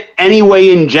have it anyway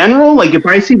in general. Like, if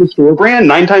I see the store brand,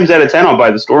 9 times out of 10, I'll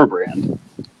buy the store brand.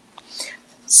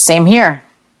 Same here.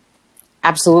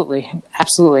 Absolutely.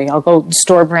 I'll go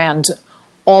store brand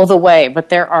all the way. But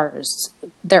there are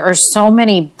so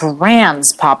many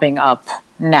brands popping up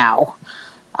now.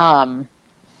 And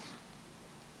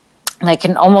it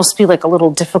can almost be like a little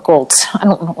difficult. I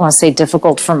don't want to say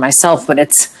difficult for myself, but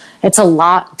it's a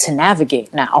lot to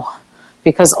navigate now,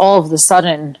 because all of a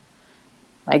sudden,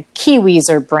 like, kiwis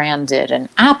are branded and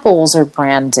apples are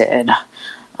branded.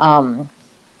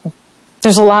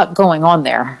 There's a lot going on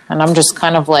there, and I'm just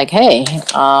kind of like, hey.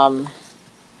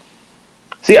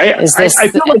 See, I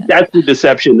feel like that's the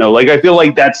deception, though. Like, I feel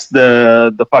like that's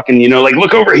the fucking, like,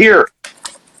 look over here.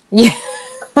 Yeah.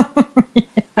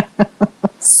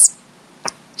 Yes.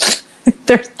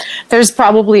 There's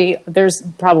probably a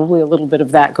little bit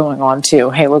of that going on too.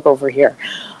 Hey, look over here.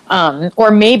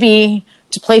 Or maybe,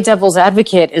 to play devil's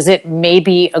advocate, is it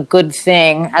maybe a good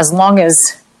thing as long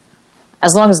as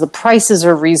the prices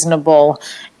are reasonable?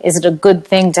 Is it a good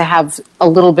thing to have a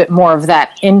little bit more of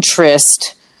that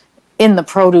interest in the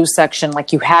produce section,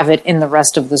 like you have it in the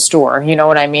rest of the store? You know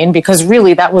what I mean? Because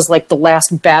really, that was like the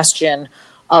last bastion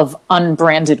of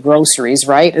unbranded groceries,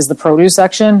 right? Is the produce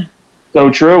section? So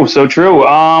true.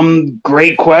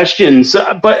 Great question.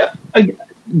 But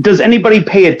does anybody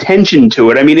pay attention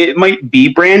to it? I mean, it might be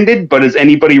branded, but is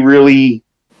anybody really,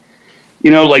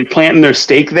 like, planting their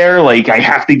stake there? Like, I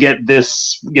have to get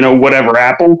this, whatever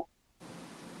apple.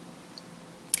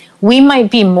 We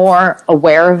might be more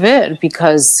aware of it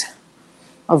because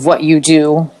of what you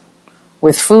do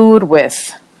with food,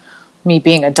 with me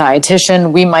being a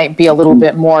dietitian. We might be a little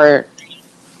bit more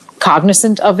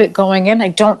cognizant of it going in. I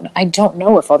don't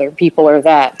know if other people are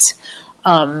that.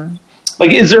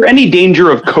 Like, is there any danger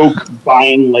of Coke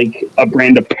buying, like, a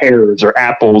brand of pears or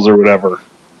apples or whatever?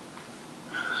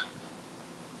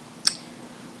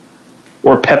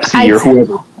 Or Pepsi or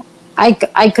whoever?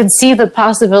 I could see the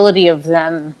possibility of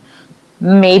them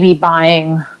maybe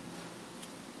buying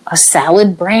a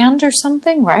salad brand or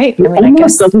something, right? I mean, I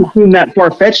guess it doesn't seem that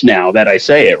far-fetched now that I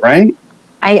say it, right?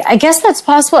 I guess that's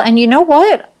possible. And you know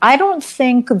what? I don't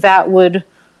think that would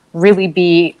really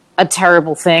be a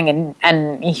terrible thing.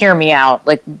 And hear me out.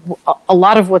 Like, a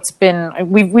lot of what's been,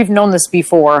 we've known this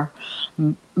before,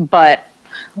 but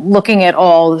looking at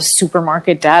all the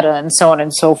supermarket data and so on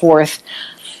and so forth,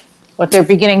 what they're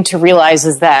beginning to realize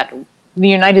is that the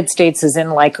United States is in,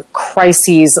 like,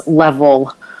 crises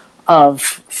level of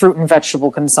fruit and vegetable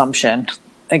consumption.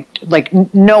 Like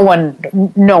no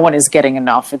one is getting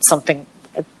enough. It's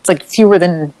like fewer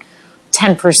than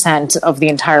 10% of the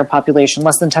entire population,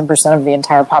 less than 10% of the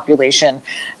entire population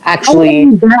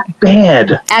actually that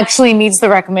bad. Actually meets the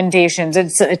recommendations.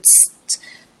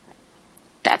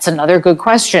 That's another good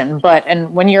question. But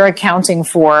when you're accounting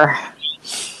for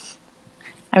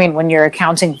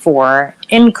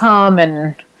income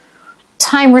and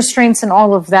time restraints and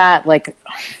all of that, like,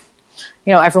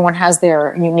 everyone has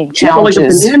their unique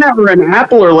challenges. Like, a banana or an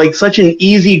apple are, like, such an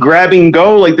easy grab and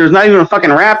go. Like, there's not even a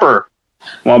fucking wrapper.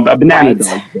 Well, a banana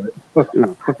does, but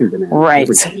fucking banana. Right.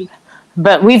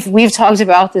 But we've talked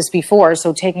about this before.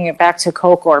 So taking it back to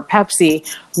Coke or Pepsi,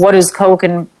 what is Coke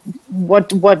and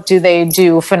what do they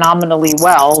do phenomenally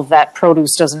well that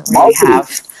produce doesn't really have?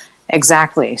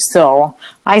 Exactly. So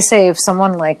I say if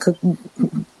someone like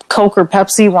Coke or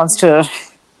Pepsi wants to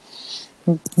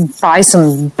buy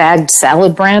some bagged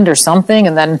salad brand or something,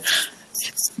 and then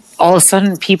all of a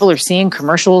sudden people are seeing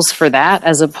commercials for that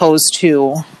as opposed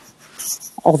to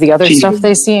all the other stuff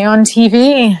they see on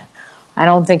TV. I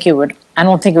don't think it would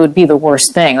be the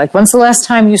worst thing. Like, when's the last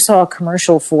time you saw a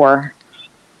commercial for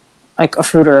like a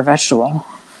fruit or a vegetable?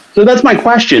 So that's my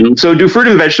question. So do fruit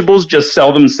and vegetables just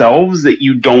sell themselves that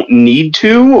you don't need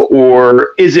to? Or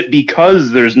is it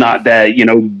because there's not that,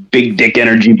 big dick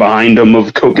energy behind them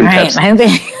of Coke and Pepsi? I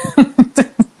think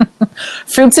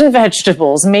fruits and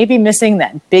vegetables may be missing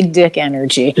that big dick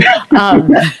energy.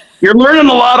 You're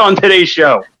learning a lot on today's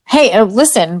show. Hey,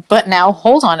 listen, but now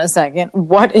hold on a second.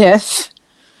 What if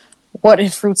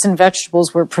fruits and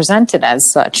vegetables were presented as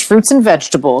such? Fruits and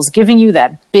vegetables giving you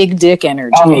that big dick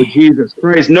energy. Oh, Jesus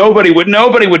Christ. Nobody would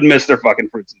miss their fucking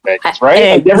fruits and veggies,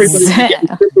 right? Like everybody's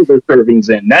getting their servings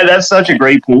in. That's such a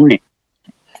great point.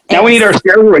 Now we need our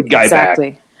steroid guy back.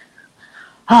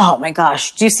 Oh my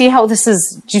gosh. Do you see how this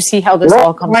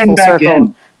all comes full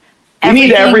circle? We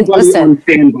need everybody on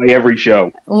standby every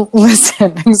show.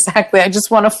 Listen, exactly. I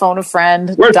just want to phone a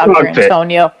friend, Dr.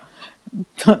 Antonio.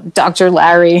 Dr.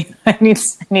 Larry, I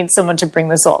need someone to bring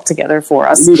this all together for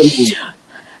us.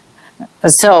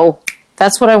 So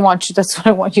that's what I want you to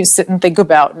sit and think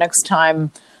about next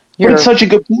time you're such a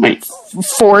good point.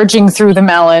 Foraging through the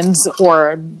melons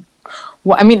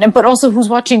but also who's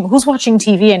watching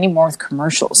TV anymore with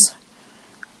commercials?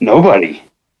 Nobody.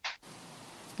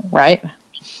 Right?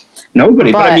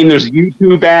 Nobody. But there's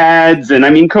YouTube ads and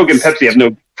Coke and Pepsi have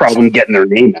no problem getting their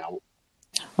name out.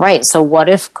 Right. So what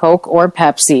if Coke or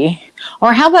Pepsi,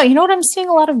 or how about, what I'm seeing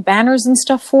a lot of banners and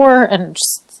stuff for, and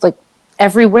just like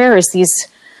everywhere is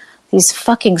these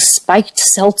fucking spiked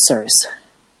seltzers.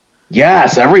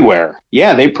 Yes, everywhere.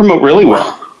 Yeah, they promote really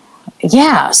well.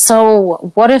 Yeah.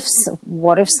 So what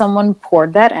if someone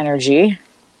poured that energy,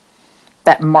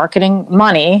 that marketing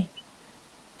money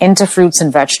into fruits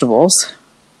and vegetables?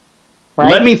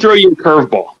 Right? Let me throw you a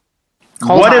curveball.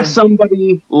 What if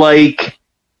somebody like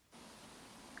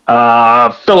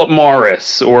Philip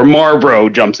Morris or Marlboro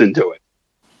jumps into it?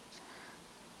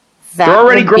 They're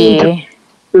already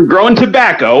growing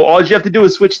tobacco. All you have to do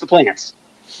is switch the plants.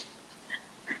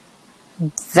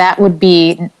 That would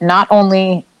be not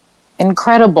only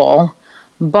incredible,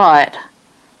 but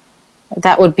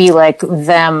that would be like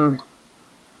them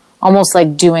almost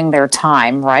like doing their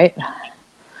time, right?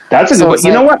 That's a good one.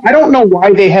 You know what? I don't know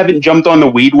why they haven't jumped on the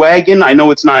weed wagon. I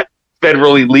know it's not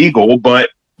federally legal,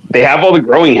 but they have all the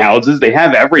growing houses. They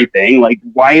have everything. Like,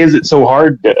 why is it so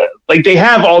hard to, like, they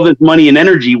have all this money and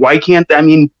energy. Why can't,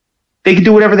 they can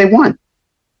do whatever they want.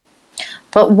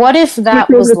 But what if that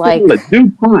was like...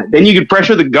 Then you could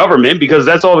pressure the government, because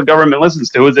that's all the government listens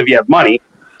to is if you have money.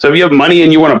 So if you have money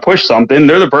and you want to push something,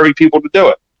 they're the perfect people to do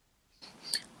it.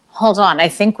 Hold on. I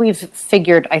think we've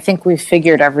figured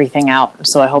everything out.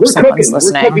 So I hope someone's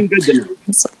listening.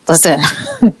 Listen.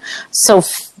 So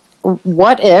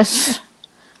what if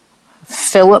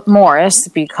Philip Morris,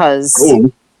 because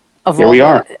of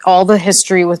all the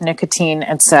history with nicotine,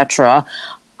 etc.,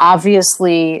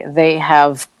 obviously they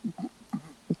have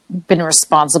been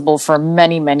responsible for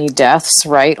many, many deaths,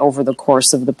 right, over the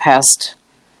course of the past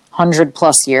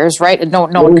 100+ years, right? No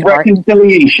one can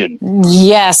reconciliation.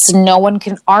 Yes, no one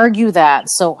can argue that.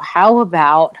 So how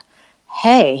about,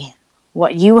 hey,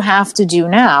 what you have to do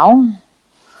now,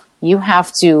 you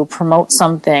have to promote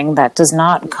something that does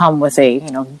not come with a,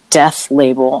 death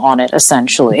label on it,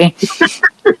 essentially.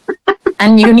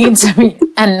 And you need to be,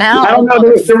 and now... I don't know,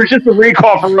 there was just a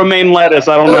recall for romaine lettuce,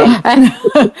 I don't know.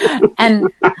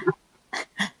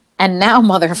 And now,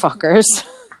 motherfuckers,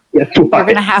 you're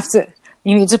going to have to...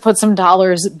 You need to put some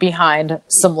dollars behind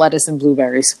some lettuce and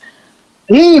blueberries.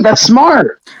 Hey, that's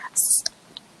smart.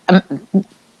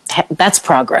 That's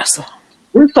progress.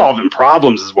 We're solving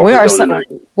problems is what we're doing tonight.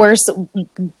 We're definitely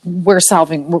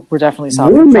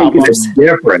solving problems. We're making a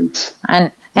difference.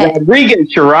 And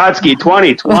Rodriguez Sharatsky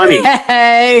 2020.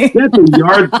 Hey. Get the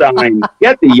yard signs.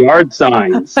 Get the yard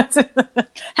signs.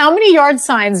 How many yard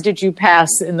signs did you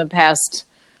pass in the past,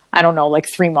 I don't know, like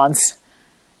 3 months?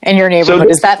 In your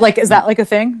neighborhood, is that like a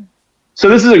thing? So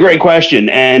this is a great question,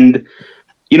 and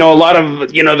a lot of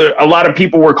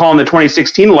people were calling the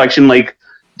 2016 election like,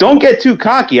 don't get too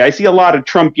cocky. I see a lot of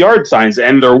Trump yard signs,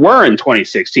 and there were in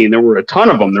 2016. There were a ton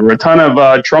of them. There were a ton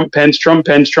of Trump Pence,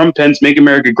 Make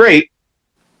America Great.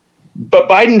 But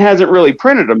Biden hasn't really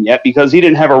printed them yet because he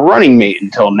didn't have a running mate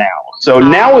until now. So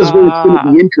now is when it's going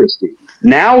to be interesting.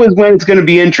 Now is when it's going to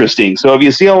be interesting. So if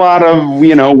you see a lot of,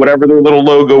 whatever their little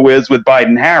logo is with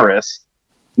Biden-Harris,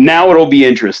 now it'll be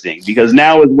interesting because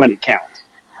now is when it counts.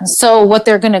 So what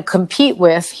they're going to compete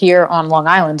with here on Long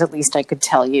Island, at least I could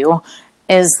tell you,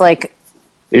 is like...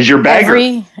 Is your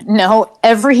bagger?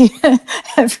 Every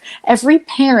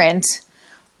parent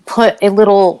put a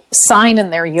little sign in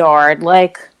their yard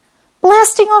like...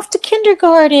 blasting off to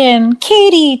kindergarten,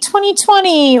 Katie,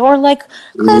 2020, or like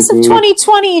class of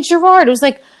 2020, Gerard.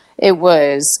 It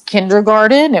was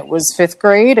kindergarten, it was 5th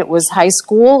grade, it was high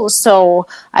school. So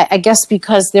I guess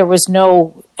because there was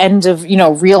no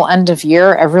real end of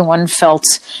year, everyone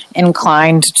felt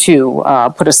inclined to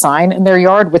put a sign in their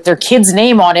yard with their kid's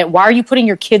name on it. Why are you putting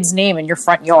your kid's name in your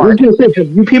front yard? Have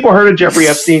you people heard of Jeffrey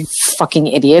Epstein? Fucking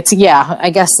idiots. Yeah,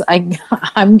 I guess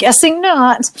I'm guessing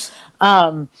not.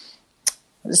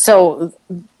 So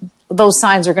those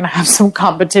signs are going to have some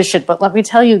competition. But let me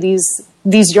tell you, these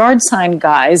yard sign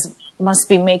guys must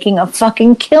be making a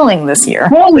fucking killing this year.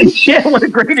 Holy shit, what a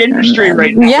great industry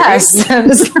right now. Yes.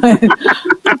 This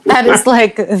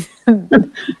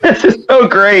is so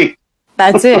great.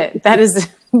 That's it. That is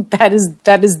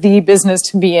the business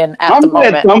to be in at the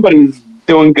moment. I'm glad somebody's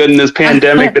doing good in this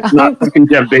pandemic that's not fucking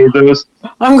Jeff Bezos.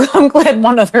 I'm glad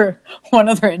one other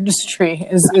industry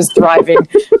is thriving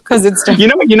because it's you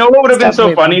know what would have been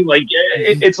so funny? Like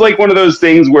it's like one of those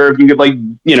things where if you could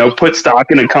put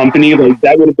stock in a company, like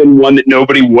that would have been one that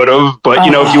nobody would have. But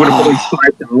if you would have put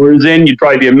like $5 in, you'd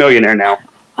probably be a millionaire now.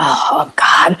 Oh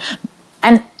God!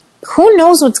 And who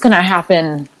knows what's going to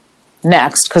happen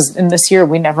next? Because in this year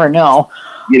we never know.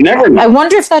 You never know. I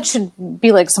wonder if that should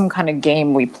be like some kind of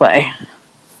game we play.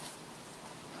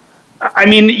 I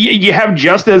mean, you have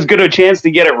just as good a chance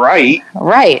to get it right.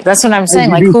 Right. That's what I'm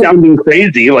saying. Like, who sounding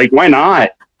crazy? Like, why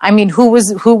not? I mean, who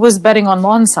was betting on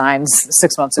lawn signs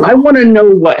 6 months ago? I want to know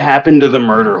what happened to the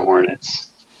murder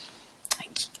hornets.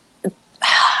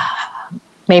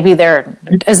 Maybe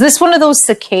is this one of those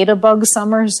cicada bug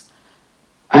summers?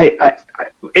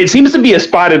 It seems to be a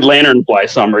spotted lanternfly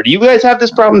summer. Do you guys have this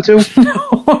problem too?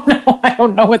 No, I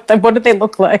don't know what do they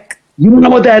look like? You don't know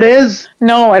what that is?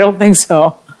 No, I don't think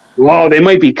so. Well, they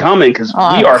might be coming because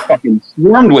we are fucking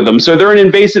swarmed with them. So they're an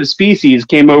invasive species,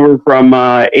 came over from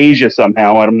Asia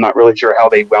somehow. I'm not really sure how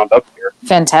they wound up here.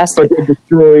 Fantastic. But they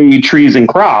destroy trees and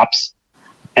crops.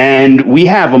 And we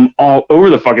have them all over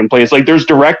the fucking place. Like there's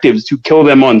directives to kill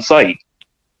them on site.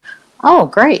 Oh,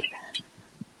 great.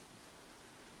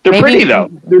 They're pretty though.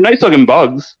 They're nice looking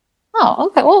bugs. Oh,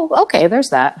 okay. Well, okay. There's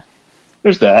that.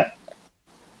 There's that.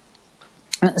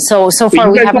 So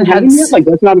far we haven't had like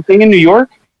that's not a thing in New York.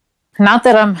 Not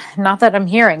that I'm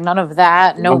hearing. None of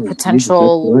that. No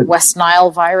potential West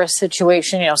Nile virus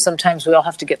situation. Sometimes we all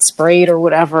have to get sprayed or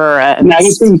whatever. That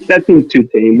seems too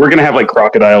tame. We're gonna have like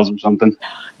crocodiles or something.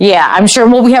 Yeah, I'm sure.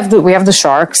 Well, we have the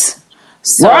sharks.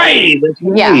 So, right. That's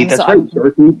right. Yeah, that's right.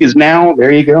 Shark Week is now.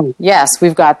 There you go. Yes,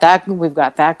 we've got that. We've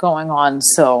got that going on.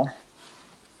 So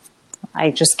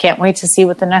I just can't wait to see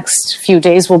what the next few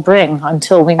days will bring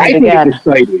until we meet again. It's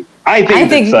exciting. I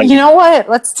think you know what?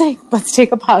 Let's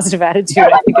take a positive attitude.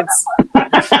 I think it's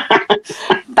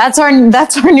that's our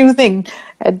new thing.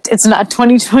 It's not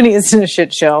 2020 isn't a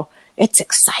shit show. It's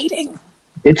exciting.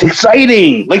 It's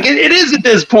exciting. Like it is at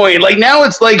this point. Like now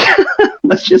it's like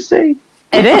let's just say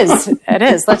it is. It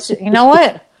is. You know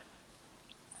what?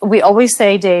 We always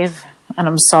say, Dave, and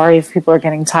I'm sorry if people are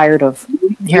getting tired of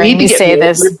hearing me say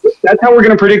this. That's how we're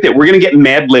going to predict it. We're going to get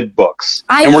Mad Lib books.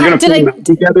 And we're going to film them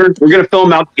together. We're going to film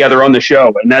them out together on the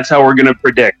show, and that's how we're going to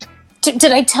predict.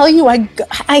 Did I tell you I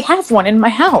have one in my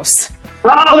house?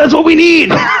 Oh, that's what we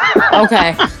need.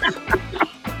 Okay.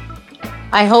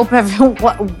 I hope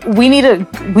we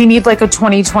need like a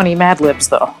 2020 Mad Libs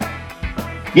though.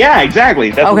 Yeah, exactly.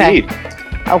 That's what we need.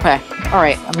 Okay. All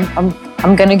right.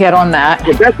 I'm gonna get on that.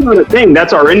 If that's not a thing,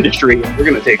 that's our industry, and we're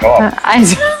gonna take off.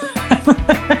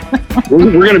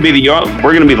 we're gonna be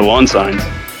the lawn signs.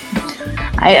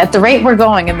 At the rate we're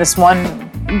going in this one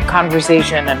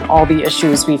conversation and all the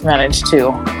issues we've managed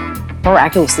to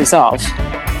miraculously solve.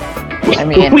 I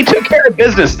mean, we took care of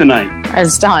business tonight.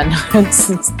 It's done.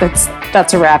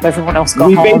 That's a wrap. Everyone else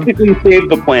go home. We basically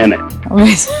saved the planet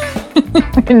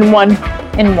in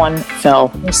one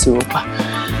fell swoop.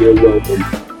 You're welcome.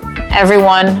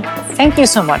 Everyone, thank you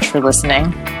so much for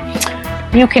listening.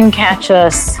 You can catch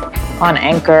us on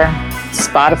Anchor,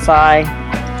 Spotify,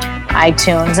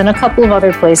 iTunes, and a couple of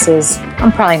other places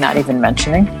I'm probably not even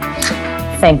mentioning.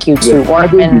 Thank you to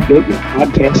Ortman.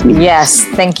 Yes,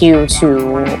 thank you to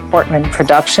Ortman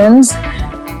Productions.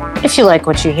 If you like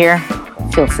what you hear,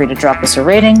 Feel free to drop us a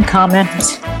rating,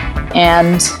 comment,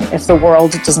 and if the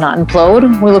world does not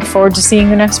implode, we look forward to seeing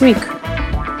you next week.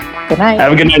 Good night.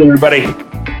 Have a good night, everybody.